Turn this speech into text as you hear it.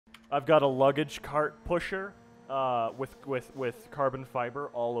I've got a luggage cart pusher with carbon fiber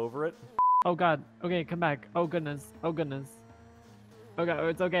all over it. Oh god. Okay, come back. Oh goodness. Oh goodness. Oh god.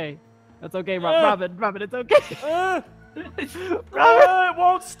 It's okay. It's okay, Robin. Robin, it's okay. Robin, it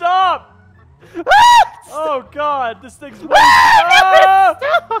won't stop. Oh god, this thing's way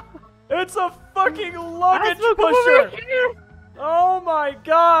It's a fucking luggage pusher. Oh my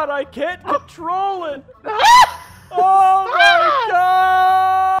god, I can't control it. Oh my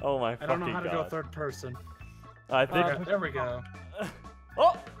god. Oh my fucking god. I don't know how to go third person. I think There we go.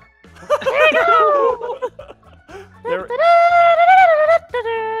 Oh. There. Is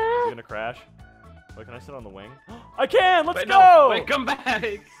he gonna crash? Wait, can I sit on the wing? I can! Let's go! No, wait, come back!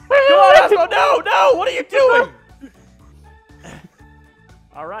 Come on, Azmo! No! No! What are you doing?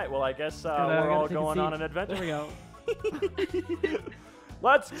 Alright, well, I guess we're all going on an adventure. There we go.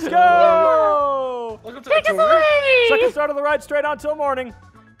 Let's go! Welcome to the tour. Second start of the ride straight on till morning.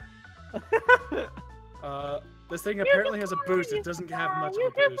 This thing apparently has a boost. It doesn't have much of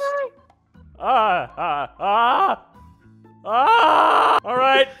a boost. All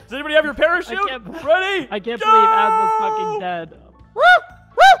right. Does anybody have your parachute? Ready? I can't believe Azmo's fucking dead.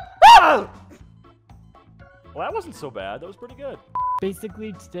 Well, that wasn't so bad. That was pretty good.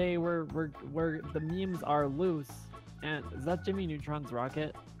 Basically, today the memes are loose. And is that Jimmy Neutron's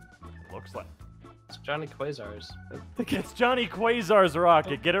rocket? Looks like It's Johnny Quasar's. it's Johnny Quasar's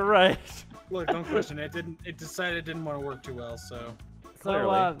rocket. Get it right. Look, don't question it. It decided it didn't want to work too well, so. So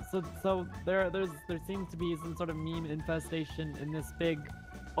there seems to be some sort of meme infestation in this big,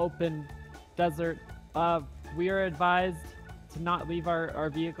 open desert. We are advised to not leave our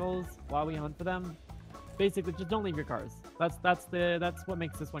vehicles while we hunt for them. Basically, just don't leave your cars. That's what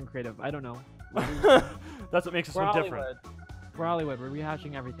makes this one creative. I don't know. That's what makes this one different. We're Hollywood. We're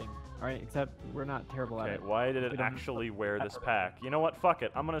rehashing everything. All right, except we're not terrible at it. Okay, why did it actually wear this pack? You know what? Fuck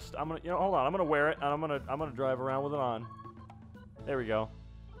it. I'm gonna hold on. I'm gonna wear it and I'm gonna drive around with it on. There we go.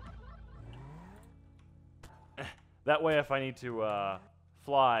 That way, if I need to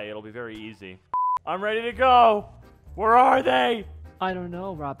fly, it'll be very easy. I'm ready to go. Where are they? I don't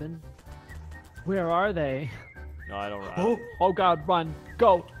know, Robin. Where are they? No, I don't know. Oh God, run!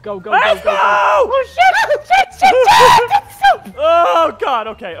 Go! Go! Go! Let's go! Go! go! Oh shit! Oh God!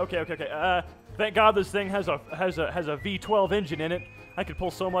 Okay. Thank God this thing has a V12 engine in it. I could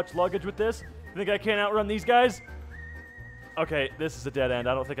pull so much luggage with this. You think I can't outrun these guys? Okay, this is a dead end.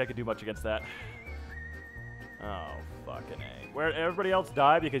 I don't think I could do much against that. Oh, fucking A. Where everybody else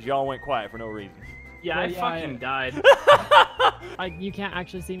died because y'all went quiet for no reason. Yeah, I fucking died. You can't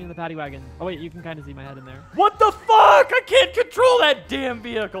actually see me in the paddy wagon. Oh wait, you can kind of see my head in there. What the fuck? I can't control that damn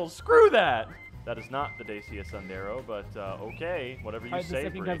vehicle. Screw that. That is not the Dacia Sandero, but okay, whatever you say,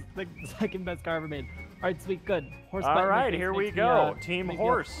 Bree. The second best car ever made. All right, sweet, good. Horse All right, here we go. Team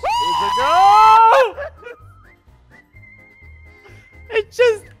Horse. Is it go?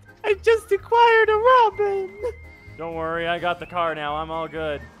 I just acquired a Robin. Don't worry, I got the car now. I'm all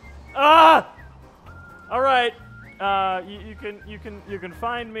good. Ah! All right. You can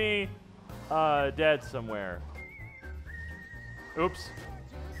find me dead somewhere. Oops.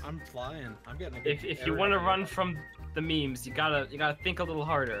 I'm flying. I'm getting. If you want to run from the memes, you gotta think a little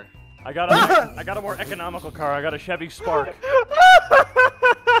harder. I got a more economical car. I got a Chevy Spark.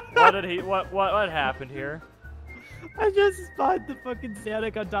 What happened here? I just spotted the fucking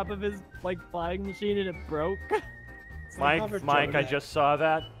Sonic on top of his flying machine and it broke. Mike, I just saw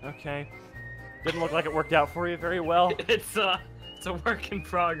that. Okay. Didn't look like it worked out for you very well. It's a work in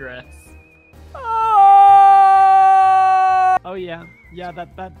progress. Oh yeah,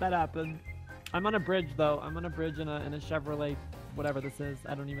 that happened. I'm on a bridge though. I'm on a bridge in a Chevrolet, whatever this is.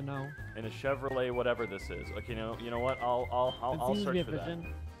 I don't even know. In a Chevrolet, whatever this is. Okay, you know what? I'll search for that.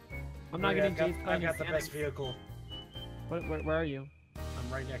 I'm not getting chased by I got the best vehicle. Where are you? I'm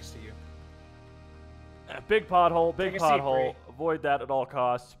right next to you. Big pothole, big Take a seat, pothole. Bree. Avoid that at all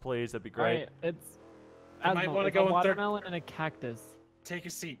costs, please. That'd be great. Right, it's You might Azmo, wanna it's go a in third- watermelon and a cactus. Take a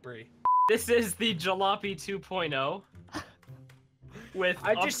seat, Bree. This is the Jalopy 2.0. With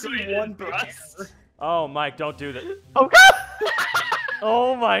I just see upgraded one thrust. Oh, Mike, don't do that. Oh God!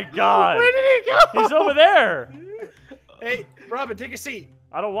 Oh my God! Where did he go? He's over there. Hey, Robin, take a seat.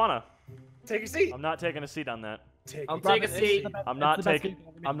 I don't wanna. Take a seat. I'm not taking a seat on that. I'll take a seat. I'm not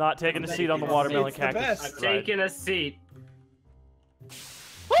taking a seat on the watermelon It's the cactus. best. I'm taking a seat.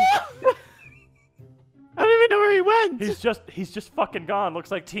 I don't even know where he went. He's just fucking gone. Looks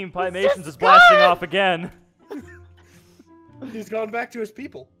like Team Pymations is blasting off again. He's gone back to his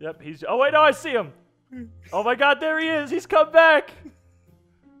people. Yep, oh wait, no, I see him. Oh my God, there he is. He's come back.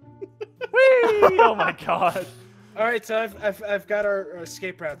 Whee! Oh my God. All right, so I've got our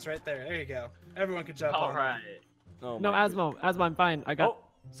escape routes right there. There you go. Everyone can jump All on. right. Oh No, my Azmo, I'm fine. I got. Oh,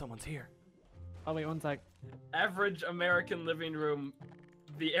 someone's here. Oh wait, one sec. Average American living room,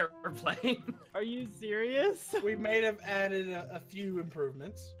 the airplane. Are you serious? We may have added a few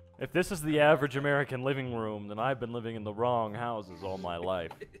improvements. If this is the average American living room, then I've been living in the wrong houses all my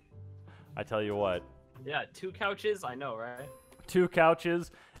life. I tell you what. Yeah, 2 couches. I know, right? 2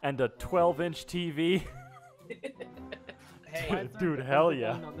 couches and a 12-inch TV. Hey, Dude, hell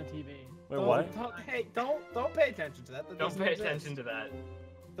yeah. On the TV. Wait, what? Don't pay attention to that. That Don't doesn't pay exist. attention to that.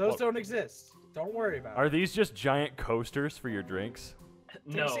 Those What? don't exist. Don't worry about Are it. these just giant coasters for your drinks?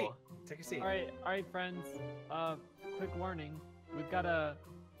 Take a seat. No. Take a seat. All right, friends. Quick warning. We've got a.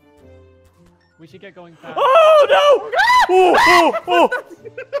 We should get going fast. Oh no! Oh, oh, oh!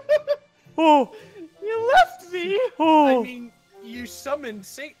 Oh, You left me. oh! I mean, you summoned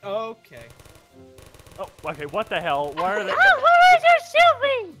Satan. Okay. Oh, okay, what the hell? Why are they? Why did you shoot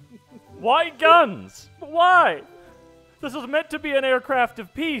me? Why guns? Why? This is meant to be an aircraft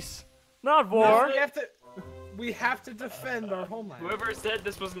of peace, not war. We have to defend our homeland. Whoever said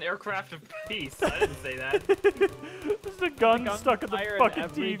this was an aircraft of peace, I didn't say that. There's a gun stuck in the Fire fucking in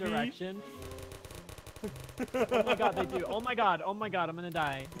every TV. direction. Oh my god, they do. Oh my god, I'm gonna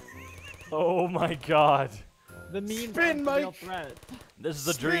die. Oh my god. The meme Spin, is a real Mike. threat. This is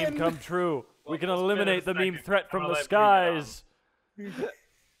a dream Spin. come true. We can We'll spin in a eliminate the meme second. threat I'm from gonna the let Bree get on. skies.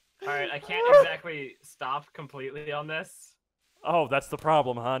 Alright, I can't exactly stop completely on this. Oh, that's the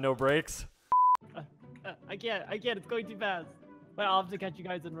problem, huh? No brakes? I can't, it's going too fast. But I'll have to catch you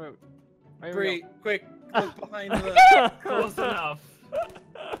guys en route. Right, Bree, quick, look behind the. Close enough.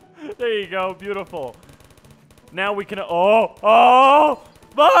 There you go, beautiful. Now we can. Oh,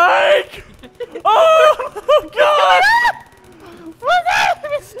 Mike! Oh, God!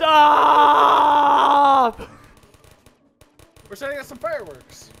 Stop! We're setting up some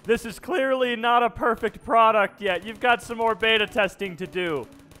fireworks. This is clearly not a perfect product yet. You've got some more beta testing to do.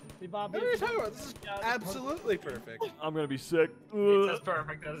 Hey, Bob, What are you talking about? This is absolutely perfect. I'm gonna be sick. It's as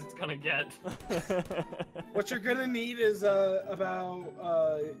perfect as it's gonna get. What you're gonna need is about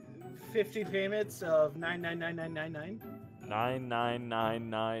 50 payments of 99999.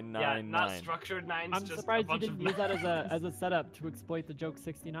 99999. Yeah, not structured nines, I'm just surprised a you bunch didn't of use that nines. as a setup to exploit the joke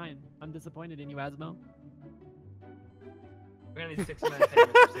 69. I'm disappointed in you, Azmo. We're gonna need 69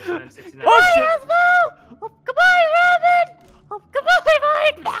 payments for 669. Oh shit! Oh, goodbye, Robin! Oh,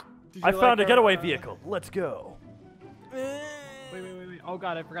 goodbye, Mike! I found a getaway vehicle. Let's go. Wait. Oh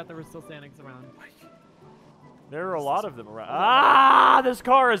god, I forgot there were still Sanics around. There are a lot of them around. Ah, this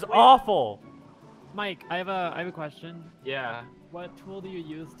car is awful. Mike, I have a question. Yeah, What tool do you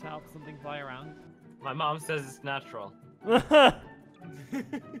use to help something fly around? my mom says it's natural.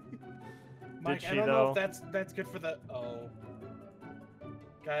 Mike, she, I don't though? know if that's good for the. Oh,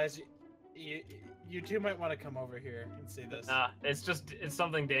 guys, you two might want to come over here and see this. It's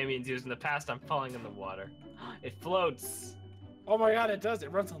something Damien's used in the past. I'm falling in the water. It floats. Oh my God, it does.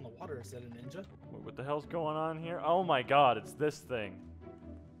 It runs on the water. Is that a ninja? What the hell's going on here? Oh my god, it's this thing.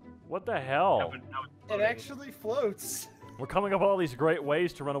 What the hell? Now it's It floating. actually floats. We're coming up with all these great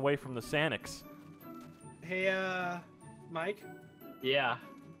ways to run away from the Sanics. Hey, Mike, Yeah.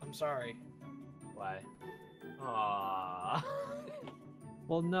 I'm sorry. Why? Aww.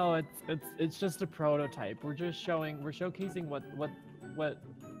 Well, no, it's just a prototype. We're showcasing what Why is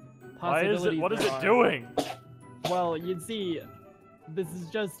it? possibilities What is there it are. doing? Well, you'd see, this is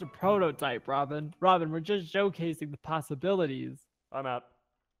just a prototype, Robin. Robin, we're just showcasing the possibilities. I'm out.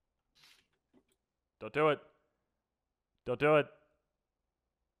 Don't do it. Don't do it.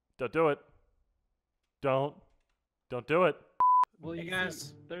 Don't do it. Don't do it. Well, Hey, you guys.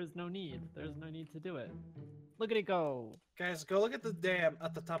 see, there's no need. There's no need to do it. Look at it go. Guys, go look at the dam.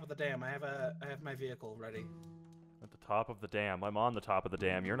 At the top of the dam, I have my vehicle ready. At the top of the dam. I'm on the top of the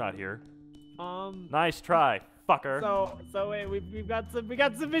dam. You're not here. Nice try, fucker. So wait, we got some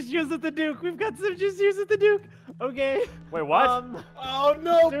issues with the Duke. We've got some issues with the Duke. Okay. Wait, what? Oh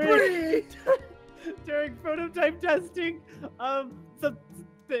no, During- During prototype testing,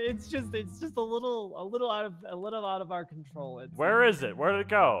 it's just a little out of our control. Where is it? Where did it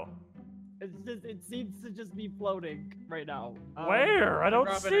go? It seems to just be floating right now. Where? I don't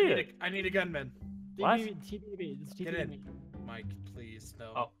Robin, see it. I need a gunman. What? TPB, just Get TPB in. me. Mike, please,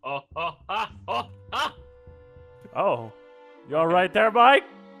 no. Oh. Oh. You alright there, Mike?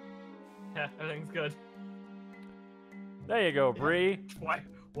 Yeah, everything's good. There you go, Bree.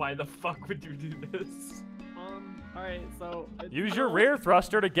 Why the fuck would you do this? All right, so Use your rear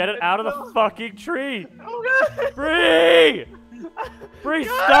thruster to get it out of the fucking tree. Oh god! Bree! Bree,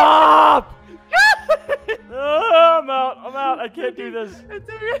 stop! I'm out. I'm out. I can't do this. It's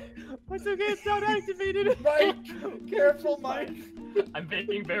okay. It's okay. It's not activated. Mike, careful, Mike. I'm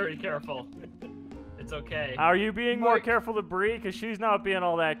being very careful. It's okay. Are you being more Mike. careful than Bree? Because she's not being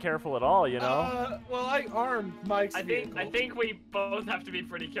all that careful at all, you know? Well, I armed Mike's I vehicle. think we both have to be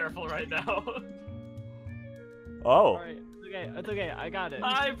pretty careful right now. Oh. All right. It's okay. It's okay. I got it.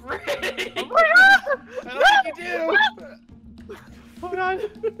 Hi, Bree. I don't think you do. Oh god.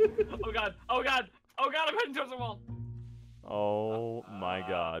 Oh god. Oh god. Oh god. I'm heading towards the wall. Oh my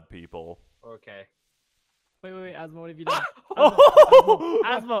god, people. Okay. Wait, Azmo, what have you done? Oh!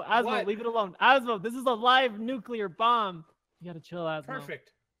 Azmo, What? leave it alone. Azmo, this is a live nuclear bomb. You gotta chill, Azmo.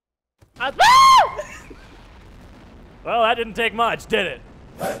 Perfect. Azmo! Well, that didn't take much, did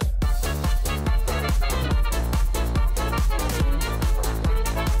it?